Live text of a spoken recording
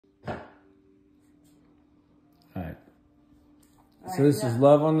So this is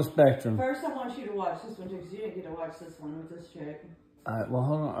Love on the Spectrum. First, I want you to watch this one too, because you didn't get to watch this one with this chick. All right. Well,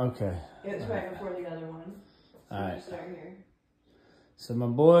 hold on. Okay. It was right before the other one. So all right. Start here. So my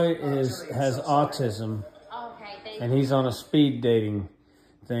boy has autism, and he's on a speed dating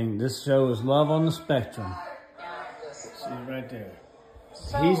thing. This show is Love on the Spectrum. See right there.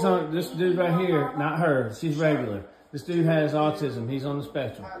 He's on this dude right here, not her. She's regular. This dude has autism. He's on the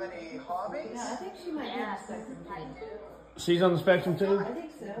spectrum. Have any hobbies? Yeah, I think she might be on the spectrum too. She's on the spectrum too? I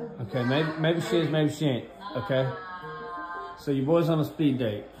think so. Okay, maybe she is, maybe she ain't. Okay. So your boy's on a speed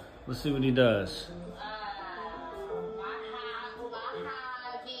date. Let's see what he does.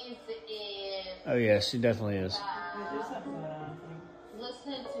 Oh yeah, she definitely is.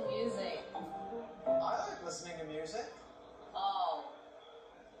 Listening to music. I like listening to music. Oh.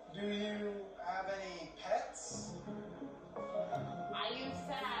 Do you have any pets? I used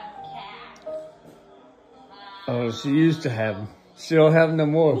to have cats. Oh, she used to have them. She don't have them no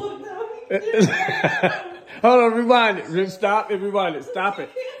more. Hold on, rewind it. Stop it, rewind it. Stop it.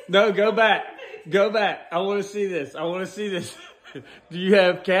 No, go back. Go back. I want to see this. I want to see this. Do you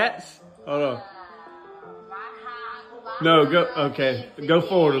have cats? Hold on. No, go, okay. Go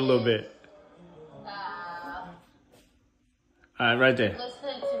forward a little bit. All right, right there.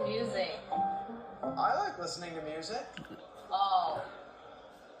 Listening to music. I like listening to music. Oh.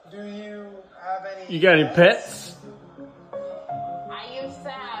 Do you have any You got any pets? I used to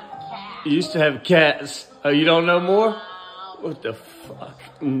have cats. You used to have cats. Oh, you don't know more? What the fuck?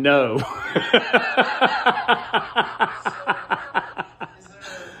 No.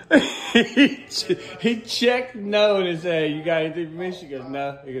 he checked no and he said, you got anything for me? She goes,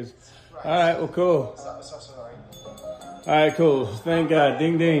 no. He goes, all right, well, cool. So sorry. All right, cool. Thank God.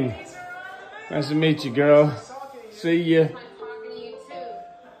 Ding, ding. Nice to meet you, girl. See ya. I'm talking to you too.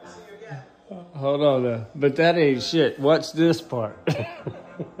 See you again. Hold on, though. But that ain't shit. Watch this part.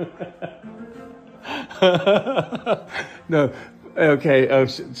 No. Okay. Oh,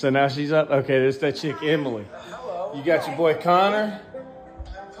 so now she's up? Okay, this that chick, Emily. Hello. You got your boy, Connor. I'm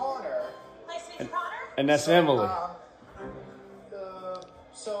Connor. Nice to meet you, Connor. And that's Emily.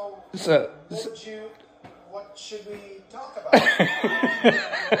 What should we talk about? Well, first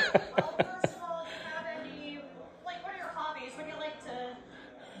of all, do you have any, what are your hobbies? What do you like to...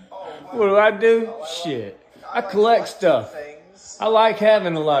 What do I do? Shit. I collect stuff. Things. I like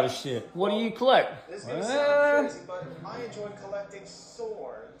having a lot of shit. What do you collect? This is gonna sound crazy, but I enjoy collecting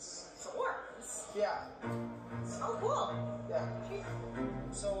swords. Swords? Yeah. Oh, cool. Yeah.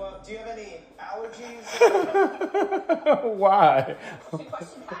 So, do you have any allergies? Why? Good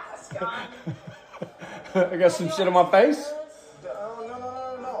question to ask. I got some shit on my face?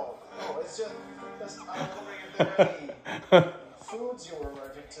 No. It's just, I'm wondering if there are any foods you're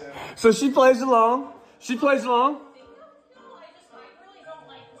allergic to. So she plays along. She plays along. No, I really don't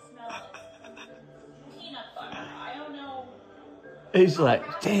like the smell of peanut butter. I don't know. He's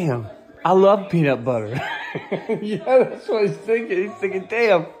like, damn, I love peanut butter. Yeah, that's what he's thinking. He's thinking,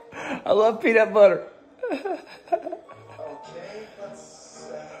 damn, I love peanut butter. Okay, let's...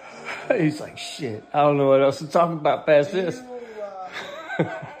 He's like, shit, I don't know what else to talk about past this. Do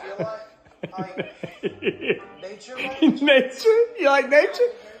you like nature? Nature? You like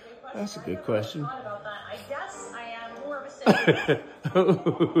nature? That's a good question. About that. I guess I am more of a city.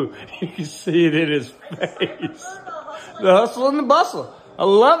 You can see it in his face. The hustle and the bustle. I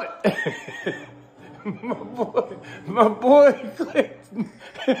love it. My boy clicked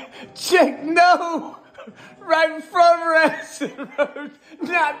check no right in front of her ass and wrote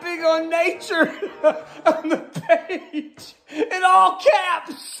not big on nature on the page in all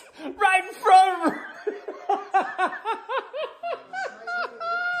caps right in front of her.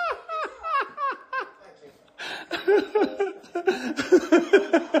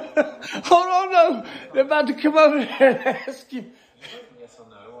 Hold on, no. They're about to come over here and ask you. Yes or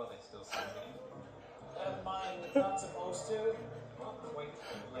no? Are they still singing? Mine not supposed to. Wait.